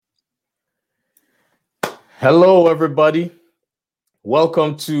Hello, everybody.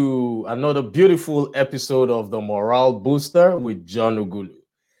 Welcome to another beautiful episode of the Morale Booster with John Ughulu.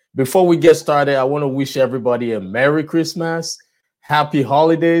 Before we get started, I want to wish everybody a Merry Christmas, Happy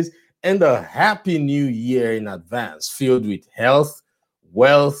Holidays, and a Happy New Year in advance, filled with health,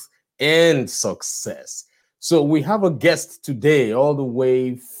 wealth, and success. So we have a guest today all the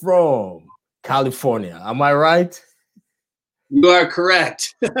way from California. Am I right? You are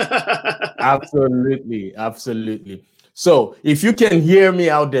correct. Absolutely. So if you can hear me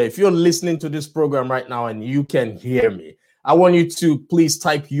out there, if you're listening to this program right now and you can hear me, I want you to please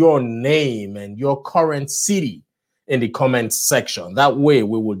type your name and your current city in the comment section. That way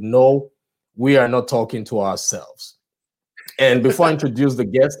we would know we are not talking to ourselves. And before I introduce the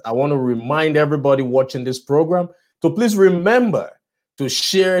guest, I want to remind everybody watching this program to please remember to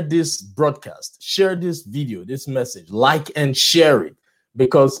share this broadcast, share this video, this message, like and share it,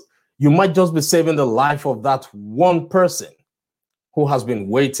 because you might just be saving the life of that one person who has been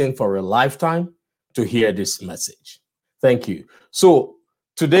waiting for a lifetime to hear this message. Thank you. So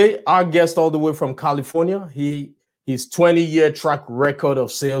today, our guest all the way from California, his 20-year track record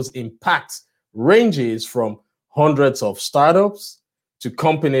of sales impact ranges from hundreds of startups to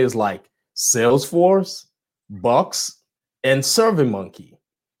companies like Salesforce, Box, and SurveyMonkey.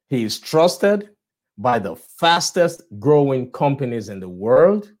 He is trusted by the fastest growing companies in the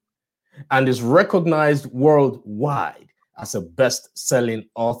world and is recognized worldwide as a best-selling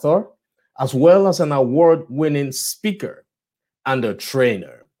author, as well as an award-winning speaker and a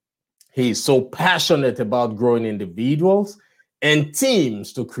trainer. He is so passionate about growing individuals and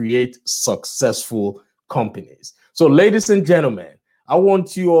teams to create successful companies. So, ladies and gentlemen, I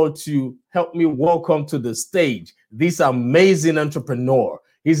want you all to help me welcome to the stage this amazing entrepreneur.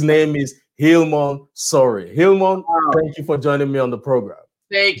 His name is Hilmon Sorey. Hilmon, thank you for joining me on the program.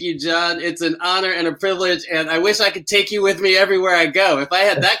 Thank you, John. It's an honor and a privilege, and I wish I could take you with me everywhere I go. If I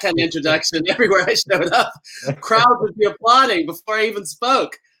had that kind of introduction everywhere I showed up, crowds would be applauding before I even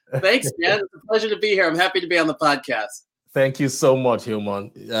spoke. Thanks, man. It's a pleasure to be here. I'm happy to be on the podcast. Thank you so much,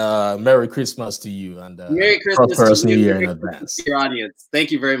 Hilmon. Merry Christmas to you and Merry Christmas prosperous to New you. Year Merry in Christmas advance. to your audience.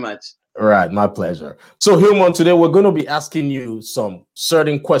 Thank you very much. All right, my pleasure. So, Hilmon, today we're going to be asking you some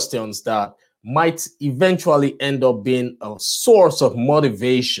certain questions that might eventually end up being a source of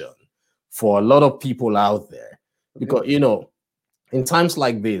motivation for a lot of people out there. Because, you know, in times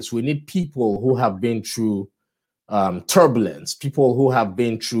like this, we need people who have been through turbulence, people who have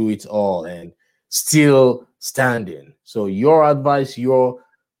been through it all and still standing. So your advice, your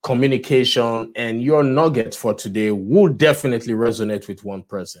communication, and your nuggets for today will definitely resonate with one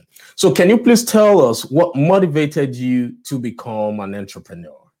person. So can you please tell us what motivated you to become an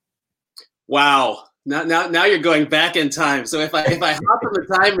entrepreneur? Wow. Now you're going back in time. So if I hop in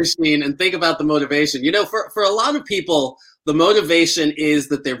the time machine and think about the motivation, you know, for a lot of people, the motivation is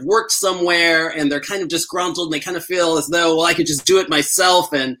that they've worked somewhere and they're kind of disgruntled and they kind of feel as though, well, I could just do it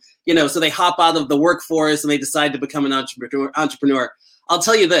myself. And, you know, so they hop out of the workforce and they decide to become an entrepreneur. I'll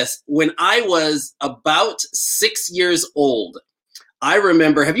tell you this, when I was about 6 years old, I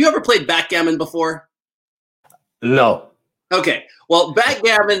remember, have you ever played backgammon before? No. Okay. Well,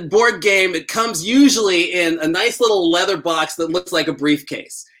 backgammon board game, it comes usually in a nice little leather box that looks like a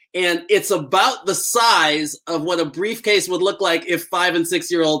briefcase. And it's about the size of what a briefcase would look like if 5 and 6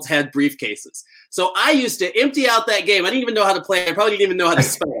 year olds had briefcases. So I used to empty out that game. I didn't even know how to play. I probably didn't even know how to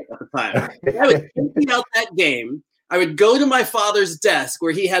spell it at the time. I would empty out that game. I would go to my father's desk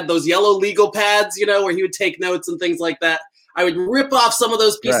where he had those yellow legal pads, you know, where he would take notes and things like that. I would rip off some of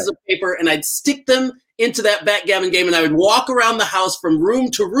those pieces of paper and I'd stick them into that backgammon game, and I would walk around the house from room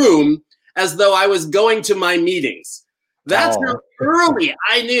to room as though I was going to my meetings. That's how early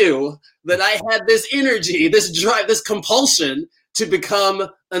I knew that I had this energy, this drive, this compulsion to become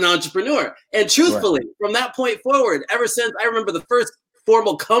an entrepreneur. And truthfully, from that point forward, ever since, I remember the first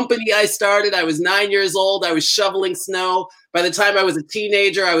formal company I started, I was 9 years old. I was shoveling snow. By the time I was a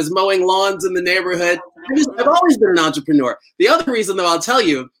teenager, I was mowing lawns in the neighborhood. I've always been an entrepreneur. The other reason, though, I'll tell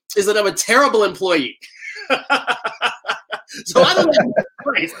you, is that I'm a terrible employee. So I don't know.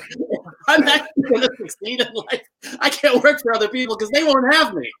 I'm actually going to succeed in life. I can't work for other people because they won't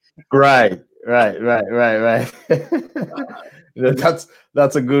have me. Right. That's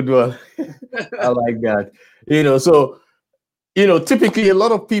a good one. I like that. You know, so, you know, typically a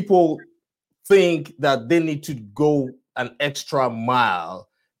lot of people think that they need to go an extra mile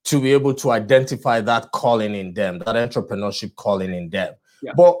to be able to identify that calling in them, that entrepreneurship calling in them.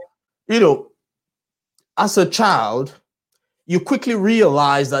 Yeah. But, you know, as a child, you quickly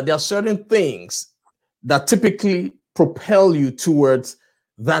realize that there are certain things that typically propel you towards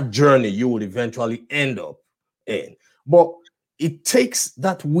that journey you would eventually end up in. But it takes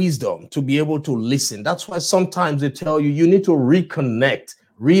that wisdom to be able to listen. That's why sometimes they tell you you need to reconnect,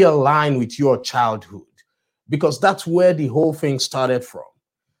 realign with your childhood, because that's where the whole thing started from.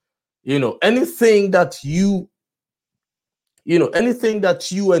 Anything that you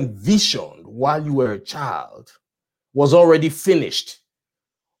envisioned while you were a child was already finished.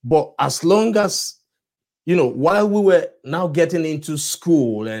 But as long as, while we were now getting into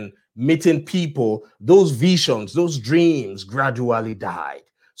school and meeting people, those visions, those dreams gradually died.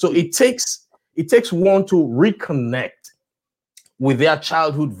 So it takes one to reconnect with their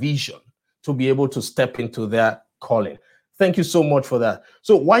childhood vision to be able to step into their calling. Thank you so much for that.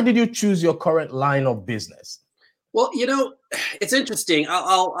 So why did you choose your current line of business? Well, it's interesting.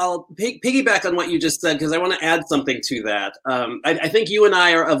 I'll piggyback on what you just said, because I want to add something to that. I think you and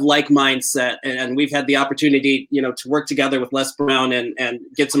I are of like mindset, and we've had the opportunity, to work together with Les Brown and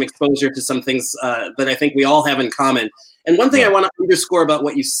get some exposure to some things that I think we all have in common. And one thing I want to underscore about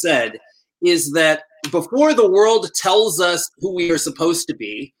what you said is that before the world tells us who we are supposed to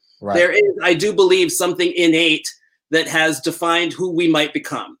be, there is, I do believe, something innate that has defined who we might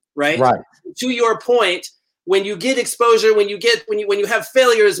become. Right. To your point, when you get exposure, when you have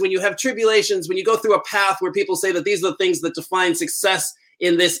failures, when you have tribulations, when you go through a path where people say that these are the things that define success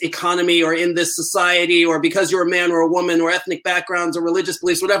in this economy or in this society, or because you're a man or a woman, or ethnic backgrounds or religious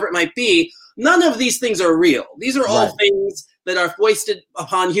beliefs, whatever it might be, none of these things are real. These are all things that are foisted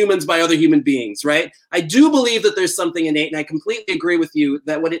upon humans by other human beings, right? I do believe that there's something innate, and I completely agree with you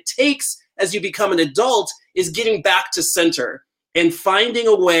that what it takes as you become an adult is getting back to center and finding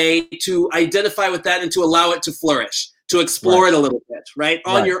a way to identify with that and to allow it to flourish, to explore it a little bit, right?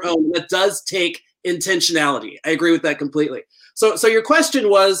 On your own. That does take intentionality. I agree with that completely. So your question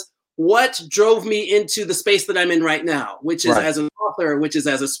was, what drove me into the space that I'm in right now, which is as an author, which is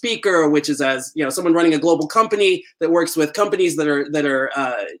as a speaker, which is as, someone running a global company that works with companies that are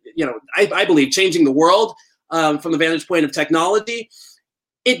I believe changing the world from the vantage point of technology.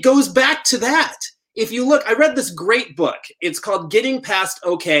 It goes back to that. If you look, I read this great book. It's called Getting Past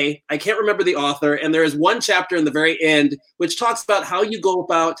Okay. I can't remember the author. And there is one chapter in the very end which talks about how you go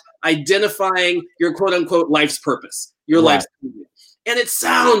about identifying your quote unquote life's purpose, your life's purpose. And it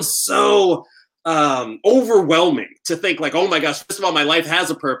sounds so overwhelming to think like, oh my gosh, first of all, my life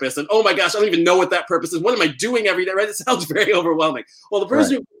has a purpose. And oh my gosh, I don't even know what that purpose is. What am I doing every day? Right? It sounds very overwhelming. Well, the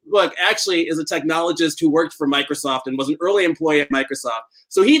person who wrote the book actually is a technologist who worked for Microsoft and was an early employee at Microsoft.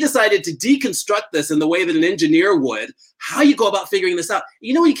 So he decided to deconstruct this in the way that an engineer would. How you go about figuring this out.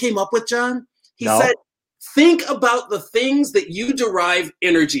 You know what he came up with, John? He said, think about the things that you derive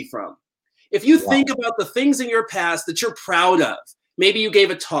energy from. If you think about the things in your past that you're proud of, maybe you gave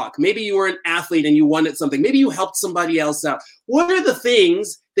a talk, maybe you were an athlete and you won at something, maybe you helped somebody else out. What are the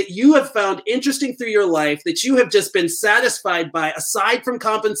things that you have found interesting through your life that you have just been satisfied by, aside from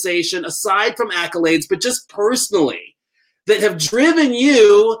compensation, aside from accolades, but just personally, that have driven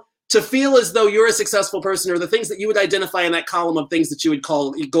you to feel as though you're a successful person, or the things that you would identify in that column of things that you would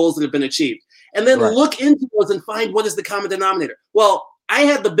call goals that have been achieved? And then look into those and find what is the common denominator. Well, I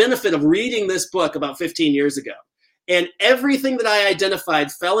had the benefit of reading this book about 15 years ago. And everything that I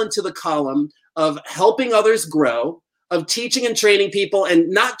identified fell into the column of helping others grow, of teaching and training people, and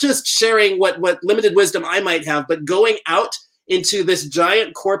not just sharing what limited wisdom I might have, but going out into this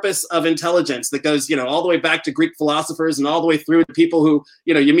giant corpus of intelligence that goes, all the way back to Greek philosophers and all the way through to people who,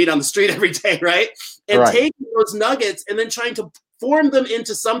 you meet on the street every day, right? And taking those nuggets and then trying to form them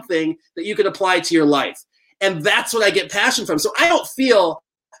into something that you can apply to your life. And that's what I get passion from. So I don't feel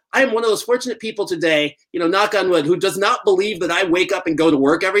I am one of those fortunate people today, knock on wood, who does not believe that I wake up and go to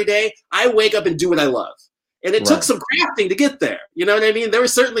work every day. I wake up and do what I love. And it took some crafting to get there. You know what I mean? There were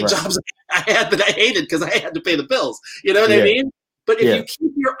certainly jobs I had that I hated because I had to pay the bills. You know what I mean? But if you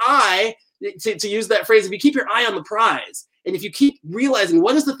keep your eye, to use that phrase, if you keep your eye on the prize, and if you keep realizing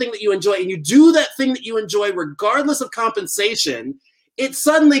what is the thing that you enjoy, and you do that thing that you enjoy regardless of compensation, it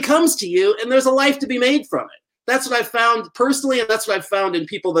suddenly comes to you and there's a life to be made from it. That's what I found personally, and that's what I've found in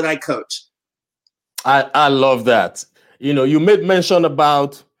people that I coach. I love that. You made mention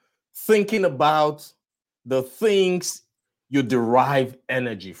about thinking about the things you derive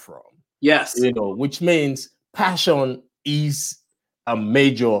energy from. Yes. Which means passion is a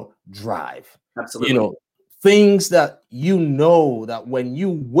major drive. Absolutely. Things that that when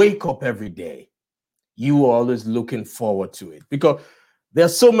you wake up every day, you are always looking forward to it. Because there are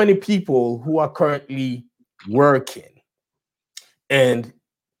so many people who are currently working, and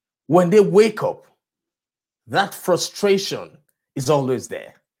when they wake up, that frustration is always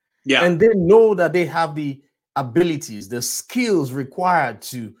there. And they know that they have the abilities, the skills required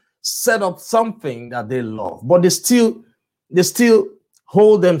to set up something that they love, but they still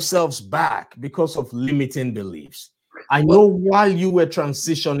hold themselves back because of limiting beliefs. I know while you were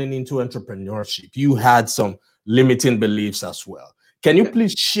transitioning into entrepreneurship, you had some limiting beliefs as well. Can you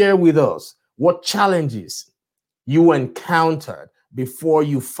please share with us what challenges you encountered before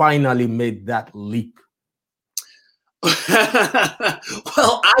you finally made that leap?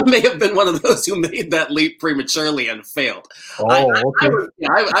 Well, I may have been one of those who made that leap prematurely and failed. Okay.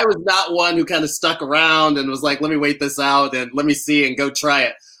 I was not one who kind of stuck around and was like, let me wait this out and let me see and go try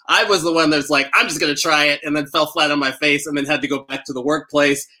it. I was the one that's like, I'm just going to try it, and then fell flat on my face and then had to go back to the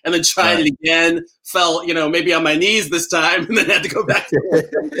workplace and then tried it again, fell, maybe on my knees this time, and then had to go back to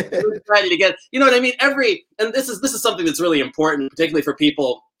work and tried it again. You know what I mean? And this is something that's really important, particularly for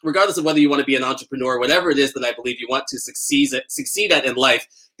people, regardless of whether you want to be an entrepreneur, whatever it is that I believe you want to succeed at in life,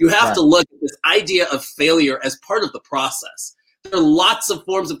 you have to look at this idea of failure as part of the process. There are lots of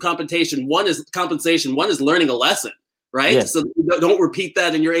forms of compensation. One is compensation. One is learning a lesson. Right? Yes. So don't repeat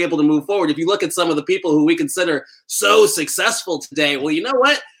that and you're able to move forward. If you look at some of the people who we consider so successful today, well, you know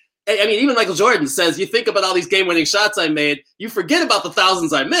what? I mean, even Michael Jordan says, you think about all these game-winning shots I made, you forget about the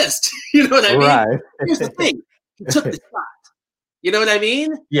thousands I missed. You know what I mean? Right. Here's the thing. He took the shot. You know what I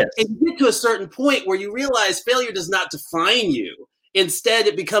mean? Yes. And you get to a certain point where you realize failure does not define you. Instead,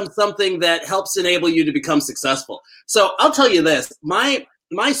 it becomes something that helps enable you to become successful. So I'll tell you this, my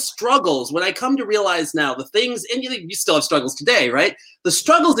struggles, when I come to realize now the things, and you still have struggles today, right? The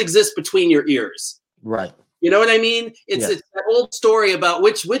struggles exist between your ears. Right. You know what I mean? It's that old story about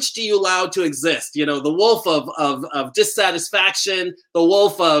which do you allow to exist? The wolf of dissatisfaction, the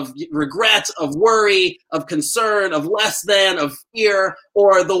wolf of regret, of worry, of concern, of less than, of fear,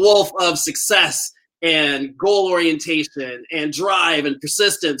 or the wolf of success and goal orientation and drive and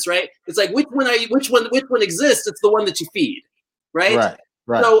persistence, right? It's like which one exists? It's the one that you feed, right?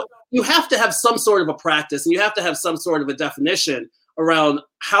 Right. So you have to have some sort of a practice, and you have to have some sort of a definition around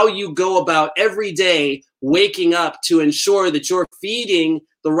how you go about every day waking up to ensure that you're feeding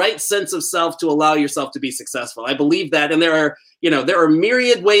the right sense of self to allow yourself to be successful. I believe that, and there are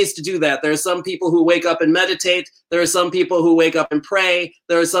myriad ways to do that. There are some people who wake up and meditate. There are some people who wake up and pray.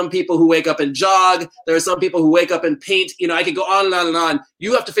 There are some people who wake up and jog. There are some people who wake up and paint. I could go on and on and on.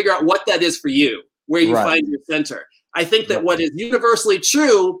 You have to figure out what that is for you, where you find your center. I think that what is universally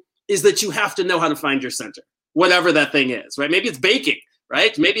true is that you have to know how to find your center, whatever that thing is, right? Maybe it's baking,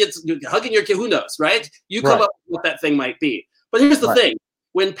 right? Maybe it's hugging your kid, who knows, right? You come up with what that thing might be. But here's the thing.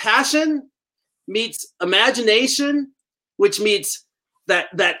 When passion meets imagination, which meets that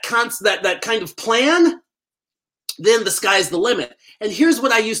kind of plan, then the sky's the limit. And here's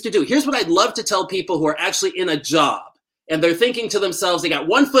what I used to do. Here's what I'd love to tell people who are actually in a job. And they're thinking to themselves, they got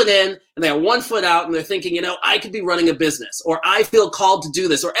 1 foot in and they got 1 foot out, and they're thinking, I could be running a business, or I feel called to do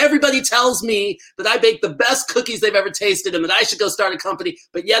this, or everybody tells me that I bake the best cookies they've ever tasted and that I should go start a company,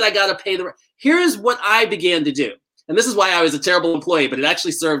 but yet I got to pay the rent. Here's what I began to do. And this is why I was a terrible employee, but it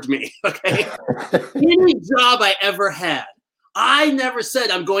actually served me, okay? Any job I ever had, I never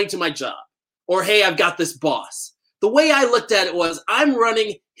said I'm going to my job or, hey, I've got this boss. The way I looked at it was, I'm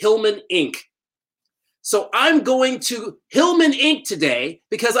running Hilmon Inc. So I'm going to Hilmon Inc. today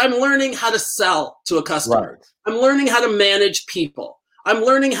because I'm learning how to sell to a customer. Right. I'm learning how to manage people. I'm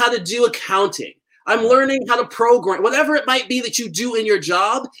learning how to do accounting. I'm learning how to program. Whatever it might be that you do in your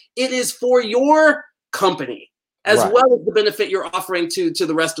job, it is for your company as well as the benefit you're offering to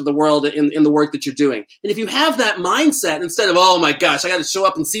the rest of the world in the work that you're doing. And if you have that mindset, instead of, oh my gosh, I got to show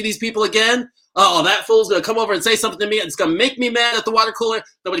up and see these people again. Oh, that fool's going to come over and say something to me. It's going to make me mad at the water cooler.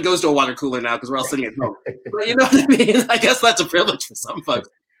 Nobody goes to a water cooler now because we're all sitting at home. But you know what I mean? I guess that's a privilege for some folks.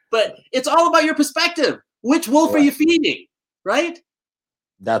 But it's all about your perspective. Which wolf are you feeding, right?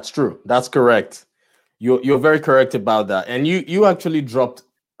 That's true. That's correct. You're very correct about that. And you actually dropped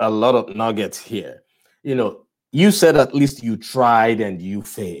a lot of nuggets here. You said at least you tried and you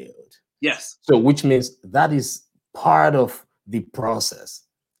failed. Yes. So which means that is part of the process.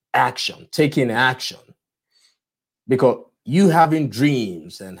 Action, taking action, because you having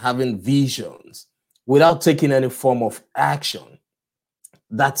dreams and having visions without taking any form of action,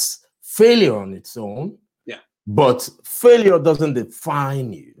 that's failure on its own. Yeah. But failure doesn't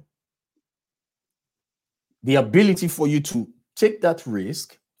define you. The ability for you to take that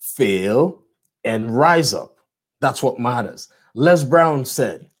risk, fail, and rise up, that's what matters. Les Brown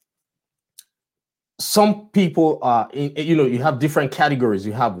said, some people are, you have different categories.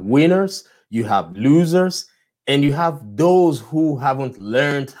 You have winners, you have losers, and you have those who haven't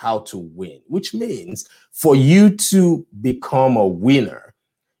learned how to win, which means for you to become a winner,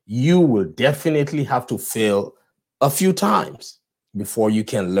 you will definitely have to fail a few times. before you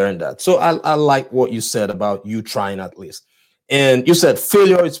can learn that. So I like what you said about you trying at least. And you said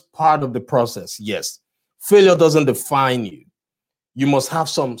failure is part of the process. Yes. Failure doesn't define you. You must have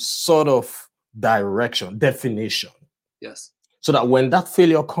some sort of direction, definition. Yes. So that when that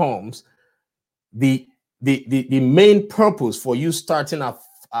failure comes, the main purpose for you starting at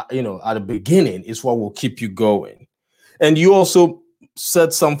at the beginning is what will keep you going. And you also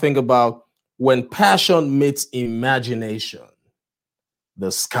said something about when passion meets imagination, the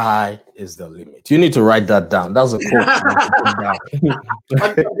sky is the limit. You need to write that down. That's a quote.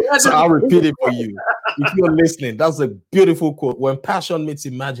 So I'll repeat it for you. If you're listening, that's a beautiful quote. When passion meets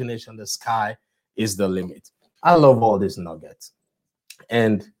imagination, the sky is the limit. I love all these nuggets.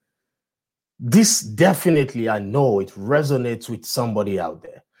 And this definitely, I know it resonates with somebody out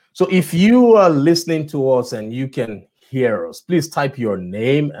there. So if you are listening to us and you can hear us, please type your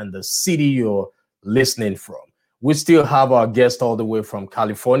name and the city you're listening from. We still have our guest all the way from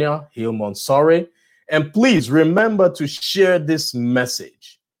California, Hilmon Sorey. And please remember to share this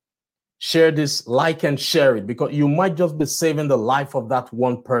message. Share this, like and share it, because you might just be saving the life of that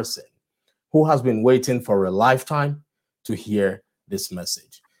one person who has been waiting for a lifetime to hear this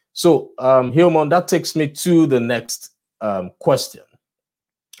message. So, Hilmon, that takes me to the next question.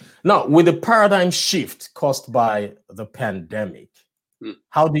 Now, with the paradigm shift caused by the pandemic,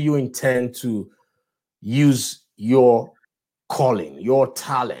 how do you intend to use your calling, your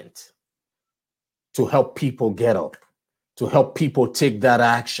talent to help people get up, to help people take that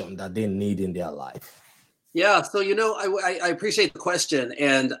action that they need in their life? Yeah, so, I appreciate the question.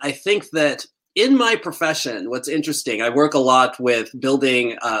 And I think that in my profession, what's interesting, I work a lot with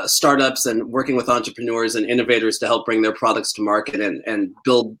building startups and working with entrepreneurs and innovators to help bring their products to market and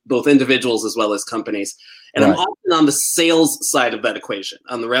build both individuals as well as companies. And I'm often on the sales side of that equation,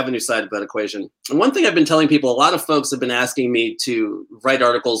 on the revenue side of that equation. And one thing I've been telling people, a lot of folks have been asking me to write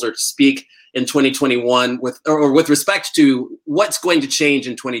articles or to speak in 2021 with respect to what's going to change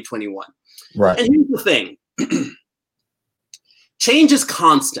in 2021. Right. And here's the thing. Change is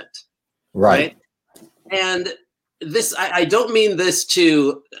constant. Right. And this, I don't mean this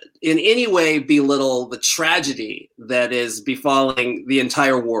to in any way belittle the tragedy that is befalling the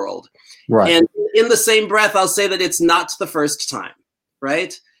entire world. Right. And in the same breath, I'll say that it's not the first time.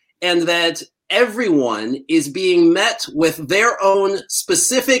 Right. And that everyone is being met with their own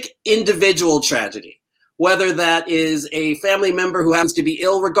specific individual tragedy, whether that is a family member who happens to be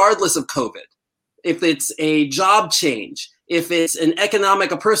ill regardless of COVID, if it's a job change, if it's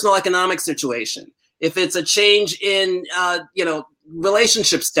a personal economic situation, if it's a change in,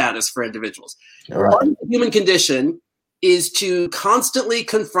 relationship status for individuals. Right. Part of the human condition is to constantly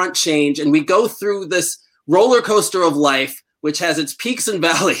confront change. And we go through this roller coaster of life, which has its peaks and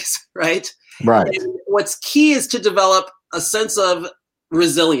valleys, right? Right. And what's key is to develop a sense of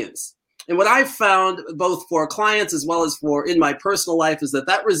resilience. And what I've found both for clients as well as for in my personal life is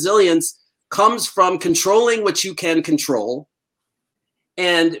that resilience comes from controlling what you can control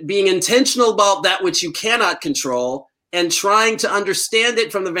and being intentional about that which you cannot control and trying to understand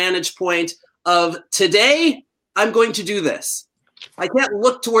it from the vantage point of today, I'm going to do this. I can't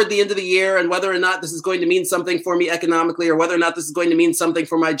look toward the end of the year and whether or not this is going to mean something for me economically or whether or not this is going to mean something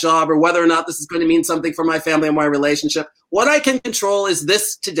for my job or whether or not this is going to mean something for my family and my relationship. What I can control is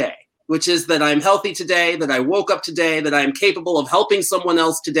this today, which is that I'm healthy today, that I woke up today, that I am capable of helping someone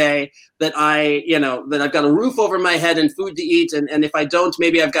else today, that that I've got a roof over my head and food to eat. And if I don't,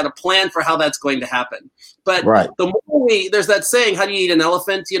 maybe I've got a plan for how that's going to happen. But the more there's that saying, how do you eat an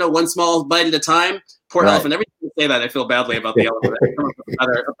elephant? One small bite at a time. Poor elephant. Every time I say that, I feel badly about the elephant. I come up with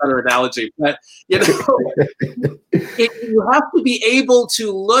a better analogy. But, you have to be able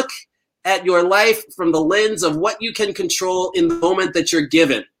to look at your life from the lens of what you can control in the moment that you're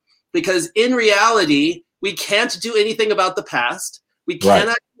given. Because in reality, we can't do anything about the past. We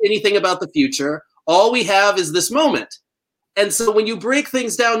cannot do anything about the future. All we have is this moment. And so when you break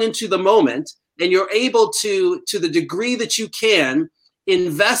things down into the moment and you're able to the degree that you can,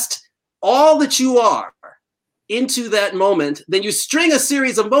 invest all that you are into that moment, then you string a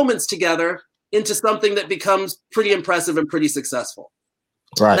series of moments together into something that becomes pretty impressive and pretty successful.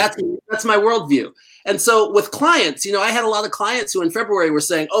 Right. That's my worldview. And so with clients, I had a lot of clients who in February were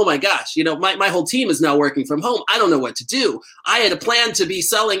saying, oh my gosh, my whole team is now working from home. I don't know what to do. I had a plan to be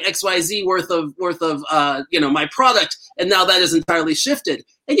selling XYZ worth of my product. And now that is entirely shifted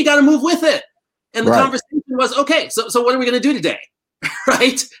and you got to move with it. And the conversation was, okay, so what are we going to do today?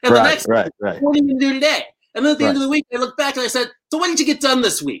 Right. And the next, what are you going to do today? And then at the end of the week, I looked back and I said, so what did you get done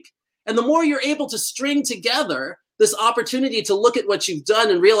this week? And the more you're able to string together this opportunity to look at what you've done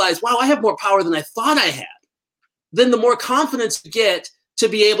and realize, wow, I have more power than I thought I had. then the more confidence you get to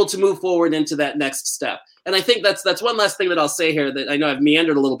be able to move forward into that next step. And I think that's one last thing that I'll say here, that I know I've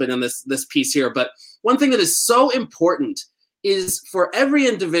meandered a little bit in this piece here, but one thing that is so important is for every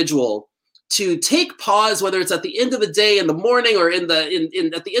individual to take pause, whether it's at the end of the day, in the morning, or at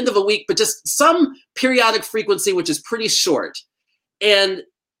the end of a week, but just some periodic frequency, which is pretty short, and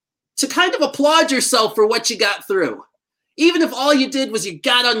to kind of applaud yourself for what you got through. Even if all you did was you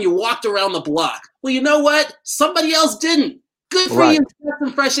got on, you walked around the block. Well, you know what? Somebody else didn't. Good for you to get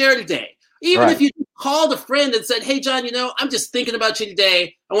some fresh air today. Even if you called a friend and said, hey, John, I'm just thinking about you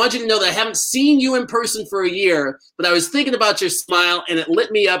today. I want you to know that I haven't seen you in person for a year, but I was thinking about your smile and it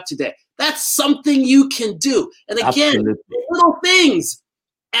lit me up today. That's something you can do. And again, little things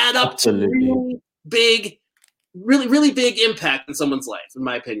add up to really big impact in someone's life, in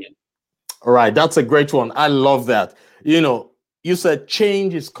my opinion. All right. That's a great one. I love that. You said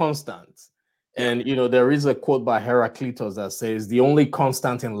change is constant. And, there is a quote by Heraclitus that says the only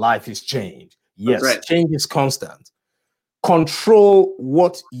constant in life is change. Yes, right. Change is constant. Control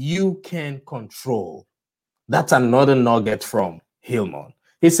what you can control. That's another nugget from Hilmon.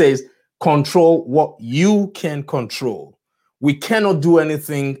 He says, control what you can control. We cannot do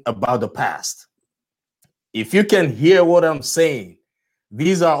anything about the past. If you can hear what I'm saying,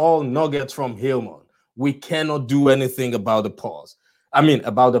 these are all nuggets from Hilmon. We cannot do anything about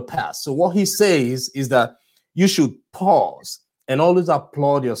about the past. So what he says is that you should pause and always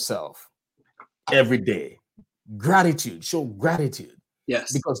applaud yourself every day. Gratitude, show gratitude.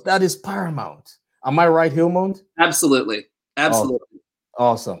 Yes. Because that is paramount. Am I right, Hilmon? Absolutely.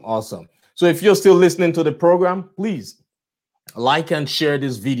 Awesome. So if you're still listening to the program, please like and share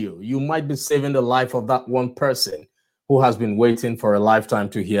this video. You might be saving the life of that one person who has been waiting for a lifetime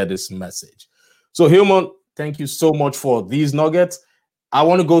to hear this message. So Hilmon, thank you so much for these nuggets. I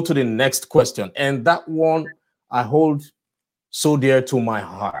want to go to the next question. And that one I hold so dear to my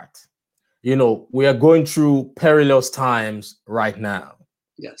heart. We are going through perilous times right now.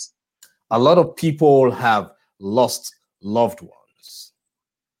 Yes. A lot of people have lost loved ones.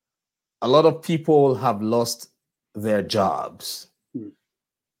 A lot of people have lost their jobs.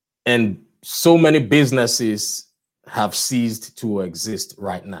 And so many businesses have ceased to exist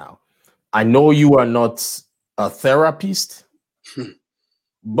right now. I know you are not a therapist,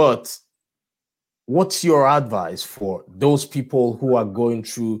 but what's your advice for those people who are going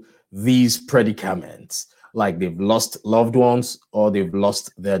through these predicaments, like they've lost loved ones or they've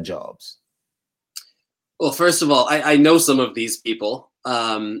lost their jobs? Well, first of all, I know some of these people,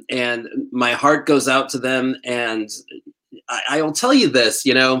 and my heart goes out to them. And I will tell you this,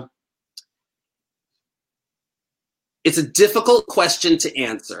 it's a difficult question to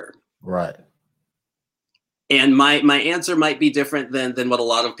answer. Right. And my answer might be different than what a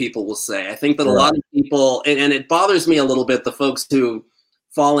lot of people will say. I think that a lot of people, and it bothers me a little bit, the folks who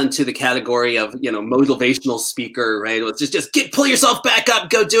fall into the category of, motivational speaker, right? It's just pull yourself back up,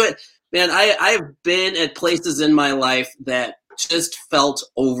 go do it. Man, I've been at places in my life that just felt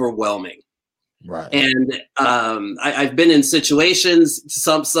overwhelming. Right. And I've been in situations,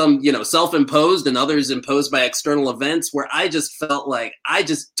 some self-imposed and others imposed by external events, where I just felt like I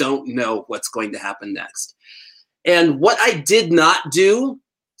just don't know what's going to happen next. And what I did not do,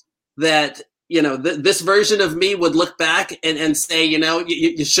 that this version of me would look back and say,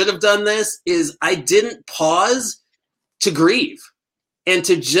 you should have done this, is I didn't pause to grieve and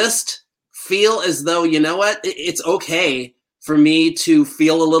to just feel as though, it's okay for me to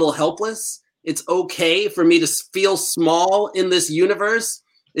feel a little helpless. It's okay for me to feel small in this universe.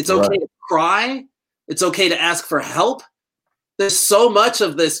 It's okay to cry. It's okay to ask for help. There's so much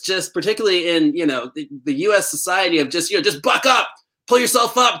of this, just particularly in, the U.S. society, of just buck up, pull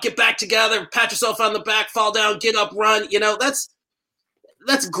yourself up, get back together, pat yourself on the back, fall down, get up, run.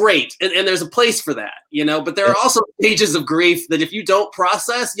 That's great. And there's a place for that, but there are also stages of grief that if you don't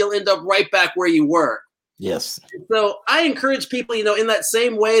process, you'll end up right back where you were. Yes. So I encourage people, in that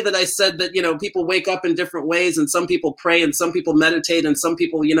same way that I said that, people wake up in different ways, and some people pray and some people meditate and some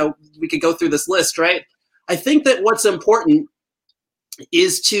people, we could go through this list, right? I think that what's important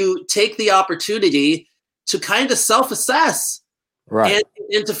is to take the opportunity to kind of self-assess, right,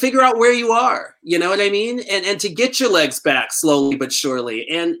 and to figure out where you are, you know what I mean? And to get your legs back slowly but surely.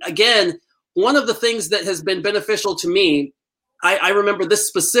 And again, one of the things that has been beneficial to me, I remember this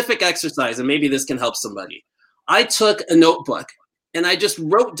specific exercise, and maybe this can help somebody. I took a notebook and I just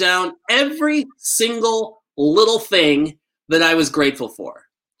wrote down every single little thing that I was grateful for.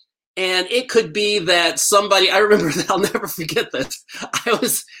 And it could be that somebody, I remember, I'll never forget this. I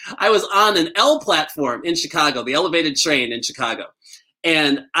was on an L platform in Chicago, the elevated train in Chicago.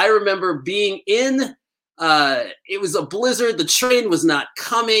 And I remember being in It was a blizzard. The train was not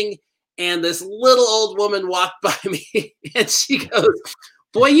coming. And this little old woman walked by me and she goes,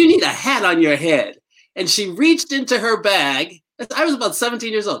 "Boy, you need a hat on your head." And she reached into her bag. I was about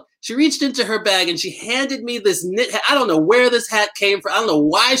 17 years old. She reached into her bag and she handed me this knit hat. I don't know where this hat came from. I don't know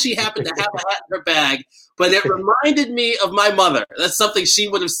why she happened to have a hat in her bag, but it reminded me of my mother. That's something she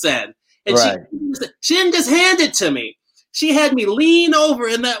would have said. And she didn't just hand it to me. She had me lean over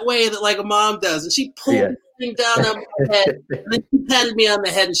in that way that like a mom does. And she pulled the thing down on my head. And then she patted me on the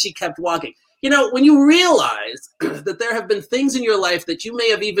head and she kept walking. You know, when you realize that there have been things in your life that you may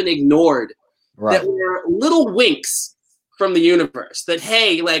have even ignored that were little winks from the universe that,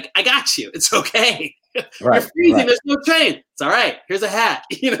 hey, like, I got you. It's okay. You're freezing. There's no train. It's all right. Here's a hat.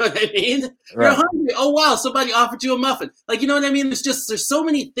 You know what I mean? You're hungry. Oh, wow. Somebody offered you a muffin. Like, you know what I mean? There's so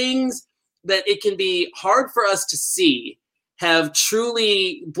many things that it can be hard for us to see have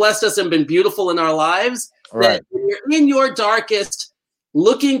truly blessed us and been beautiful in our lives. That when you're in your darkest,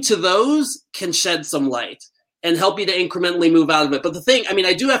 looking to those can shed some light and help you to incrementally move out of it. But the thing, I mean,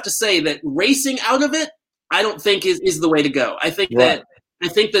 I do have to say that racing out of it, I don't think is the way to go. I think that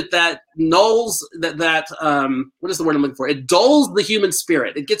nulls what is the word I'm looking for? It dulls the human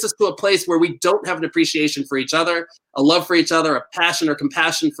spirit. It gets us to a place where we don't have an appreciation for each other, a love for each other, a passion or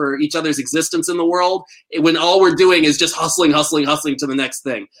compassion for each other's existence in the world, when all we're doing is just hustling to the next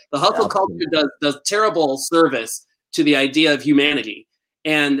thing. The hustle culture does terrible service to the idea of humanity.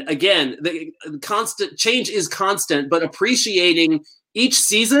 And again, the constant change is constant, but appreciating each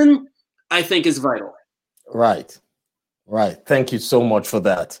season, I think, is vital. Right. Thank you so much for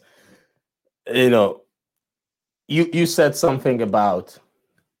that. You know, you said something about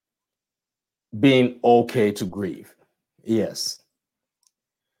being okay to grieve. Yes.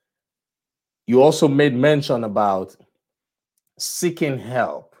 You also made mention about seeking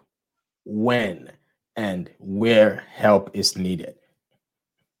help when and where help is needed.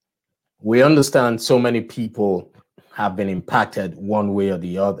 We understand so many people have been impacted one way or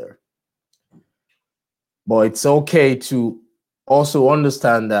the other. But it's okay to also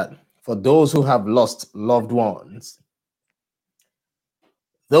understand that for those who have lost loved ones,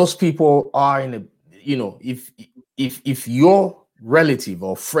 those people are in a, you know, if your relative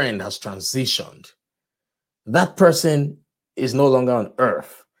or friend has transitioned, that person is no longer on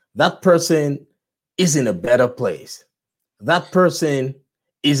earth. That person is in a better place. That person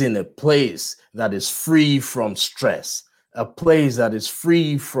is in a place that is free from stress, a place that is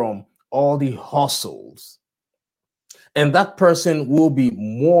free from all the hustles. And that person will be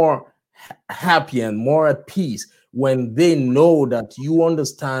more happy and more at peace when they know that you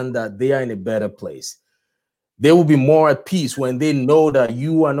understand that they are in a better place. They will be more at peace when they know that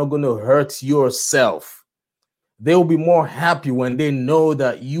you are not going to hurt yourself. They will be more happy when they know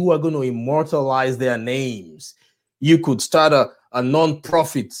that you are going to immortalize their names. You could start a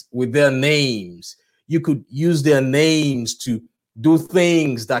non-profit with their names. You could use their names to do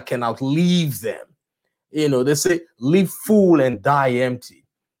things that can outlive them. You know, they say live full and die empty,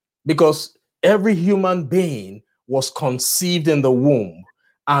 because every human being was conceived in the womb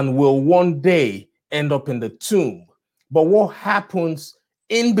and will one day end up in the tomb. But what happens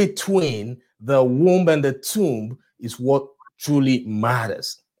in between the womb and the tomb is what truly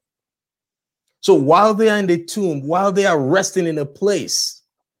matters. So while they are in the tomb, while they are resting in a place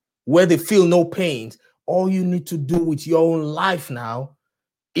where they feel no pain, all you need to do with your own life now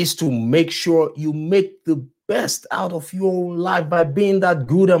is to make sure you make the best out of your own life by being that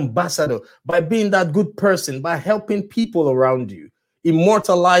good ambassador, by being that good person, by helping people around you,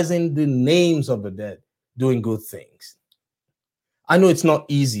 immortalizing the names of the dead, doing good things. I know it's not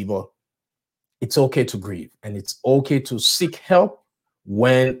easy, but it's okay to grieve, and it's okay to seek help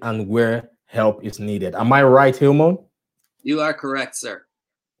when and where help is needed. Am I right, Hilmon? You are correct, sir.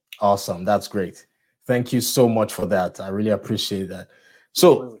 Awesome. That's great. Thank you so much for that. I really appreciate that.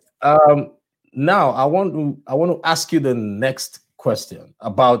 So now I want to ask you the next question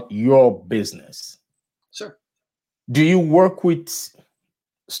about your business. Sure. Do you work with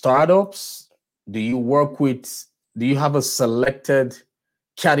startups? Do you have a selected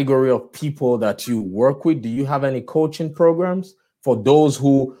category of people that you work with? Do you have any coaching programs for those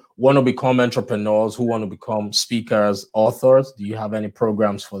who want to become entrepreneurs, who want to become speakers, authors? Do you have any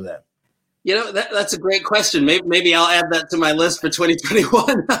programs for them? You know, that's a great question. Maybe I'll add that to my list for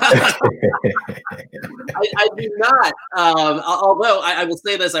 2021. I do not. Although I will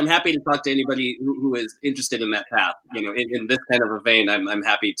say this, I'm happy to talk to anybody who is interested in that path. You know, in this kind of a vein, I'm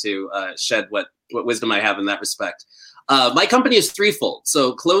happy to shed what wisdom I have in that respect. My company is threefold.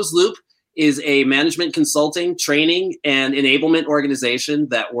 So Closed Loop is a management consulting, training, and enablement organization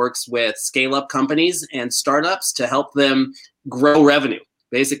that works with scale-up companies and startups to help them grow revenue,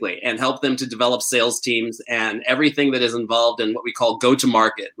 basically, and help them to develop sales teams and everything that is involved in what we call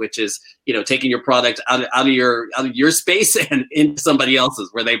go-to-market, which is, taking your product out of your space and into somebody else's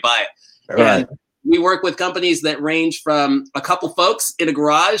where they buy it. Right. And we work with companies that range from a couple folks in a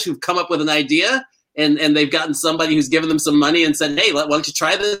garage who've come up with an idea and they've gotten somebody who's given them some money and said, hey, why don't you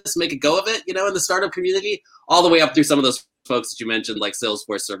try this, make a go of it, in the startup community, all the way up through some of those folks that you mentioned, like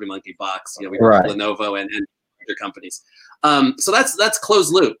Salesforce, SurveyMonkey, Box. We work with Lenovo and other companies. So that's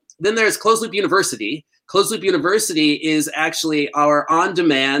Closed Loop. Then there's Closed Loop University. Closed Loop University is actually our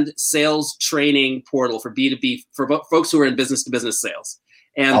on-demand sales training portal for B2B, for folks who are in business-to-business sales.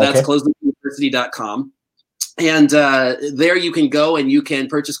 And that's closedloopuniversity.com. And there you can go and you can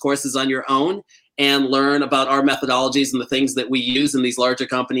purchase courses on your own and learn about our methodologies and the things that we use in these larger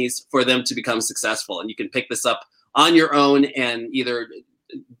companies for them to become successful. And you can pick this up on your own and either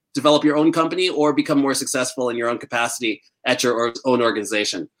develop your own company or become more successful in your own capacity at your own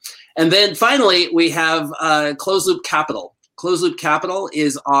organization. And then finally, we have Closed Loop Capital. Closed Loop Capital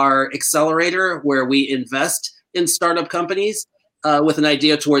is our accelerator where we invest in startup companies with an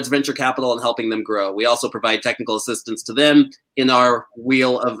idea towards venture capital and helping them grow. We also provide technical assistance to them in our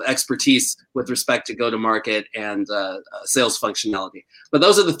wheel of expertise with respect to go-to-market and sales functionality. But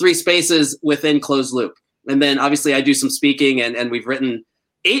those are the three spaces within Closed Loop. And then obviously I do some speaking and we've written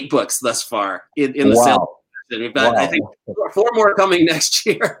 8 books thus far in the sales. And we've got, I think, 4 more coming next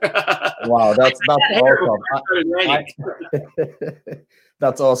year. Wow, that's awesome.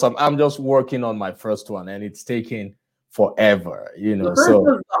 That's awesome. I'm just working on my first one and it's taking forever, The first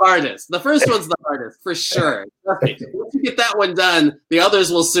one's the hardest. The first one's the hardest, for sure. Once you get that one done, the others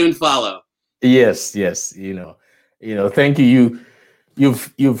will soon follow. Yes. Thank you.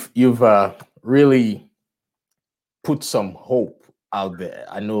 You've really put some hope out there.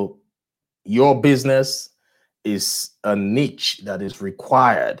 I know your business is a niche that is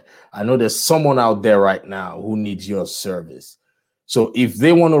required. I know there's someone out there right now who needs your service. So if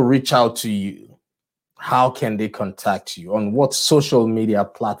they want to reach out to you, how can they contact you? On what social media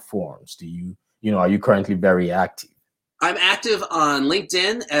platforms are you currently very active? I'm active on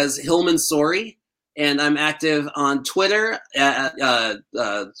LinkedIn as Hilmon Sorey, and I'm active on Twitter. What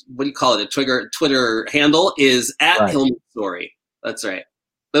do you call it? A Twitter handle is @Hilmon Sorey. That's right.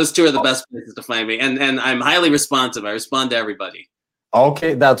 Those 2 are the best places to find me, and I'm highly responsive. I respond to everybody.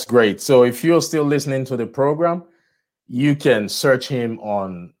 Okay, that's great. So if you're still listening to the program, you can search him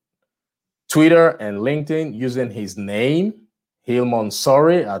on Twitter and LinkedIn using his name, Hilmon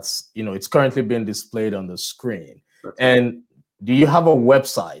Sorey. It's currently being displayed on the screen. And do you have a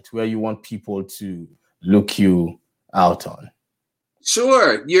website where you want people to look you out on?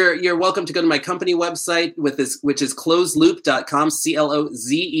 Sure. You're welcome to go to my company website which is closedloop.com,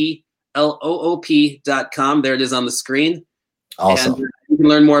 CLOZELOOP.com. There it is on the screen. Awesome. And you can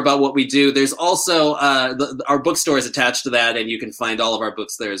learn more about what we do. There's also our bookstore is attached to that, and you can find all of our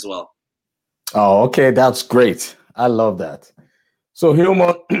books there as well. Oh, okay. That's great. I love that. So,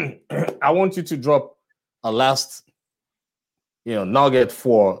 Hilmon, I want you to drop a last, nugget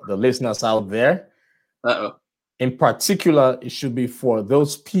for the listeners out there. In particular, it should be for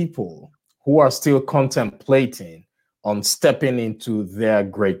those people who are still contemplating on stepping into their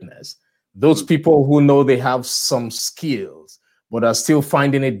greatness. Those people who know they have some skills, but are still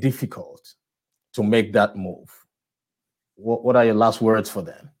finding it difficult to make that move. What are your last words for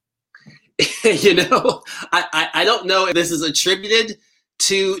them? I don't know if this is attributed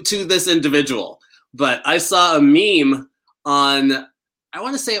to this individual, but I saw a meme on, I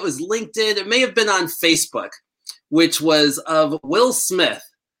want to say it was LinkedIn. It may have been on Facebook, which was of Will Smith.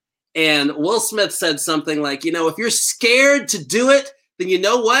 And Will Smith said something like, if you're scared to do it, then you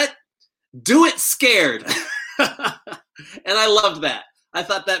know what? Do it scared. And I loved that. I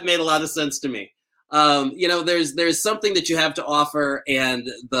thought that made a lot of sense to me. There's something that you have to offer, and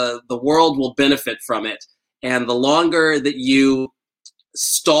the world will benefit from it. And the longer that you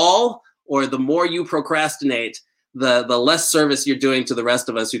stall or the more you procrastinate, the less service you're doing to the rest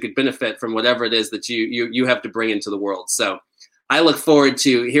of us who could benefit from whatever it is that you have to bring into the world. So I look forward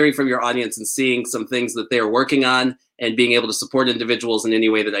to hearing from your audience and seeing some things that they're working on and being able to support individuals in any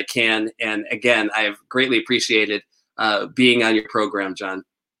way that I can. And again, I have greatly appreciated being on your program, John.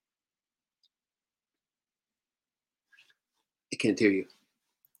 I can't hear you.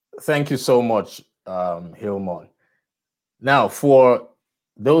 Thank you so much, Hilmon. Now, for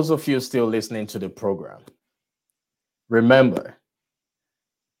those of you still listening to the program, remember,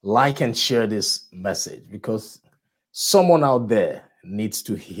 like and share this message because someone out there needs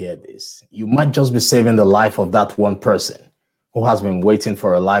to hear this. You might just be saving the life of that one person who has been waiting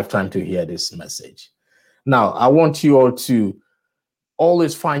for a lifetime to hear this message. Now, I want you all to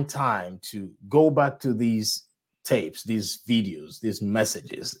always find time to go back to these tapes, these videos, these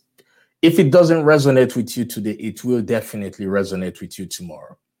messages. If it doesn't resonate with you today, it will definitely resonate with you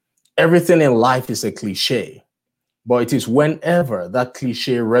tomorrow. Everything in life is a cliche, but it is whenever that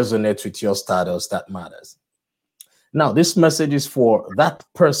cliche resonates with your status that matters. Now, this message is for that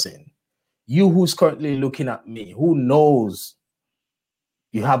person, you who's currently looking at me, who knows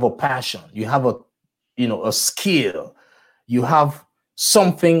you have a passion, you have a skill, you have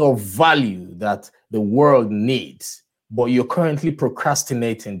something of value that the world needs, but you're currently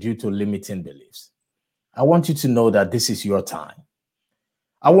procrastinating due to limiting beliefs. I want you to know that this is your time.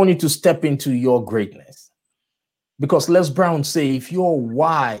 I want you to step into your greatness. Because Les Brown say, if your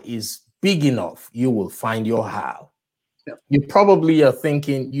why is big enough, you will find your how. Yep. You probably are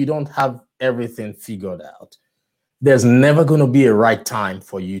thinking you don't have everything figured out. There's never going to be a right time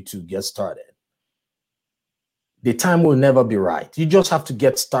for you to get started. The time will never be right. You just have to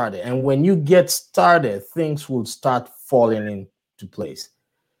get started. And when you get started, things will start falling into place.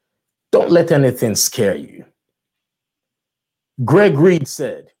 Don't let anything scare you. Greg Reed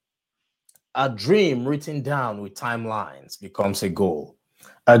said, a dream written down with timelines becomes a goal.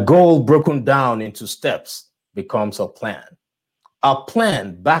 A goal broken down into steps becomes a plan. A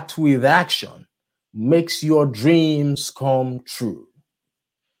plan backed with action makes your dreams come true.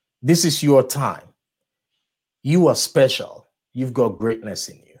 This is your time. You are special. You've got greatness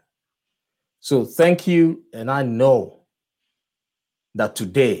in you. So thank you. And I know that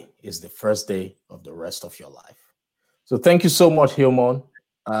today is the first day of the rest of your life. So thank you so much, Hilmon.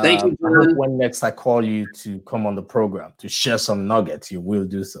 Thank you, I hope when next I call you to come on the program to share some nuggets, you will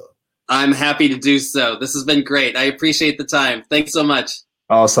do so. I'm happy to do so. This has been great. I appreciate the time. Thanks so much.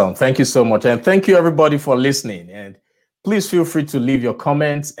 Awesome. Thank you so much. And thank you, everybody, for listening. And please feel free to leave your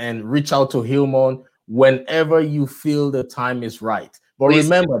comments and reach out to Hilmon whenever you feel the time is right. But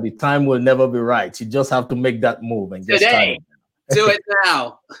remember, the time will never be right. You just have to make that move and get started. Do it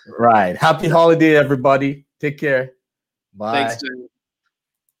now. Right. Happy holiday, everybody. Take care. Bye. Thanks, Jay.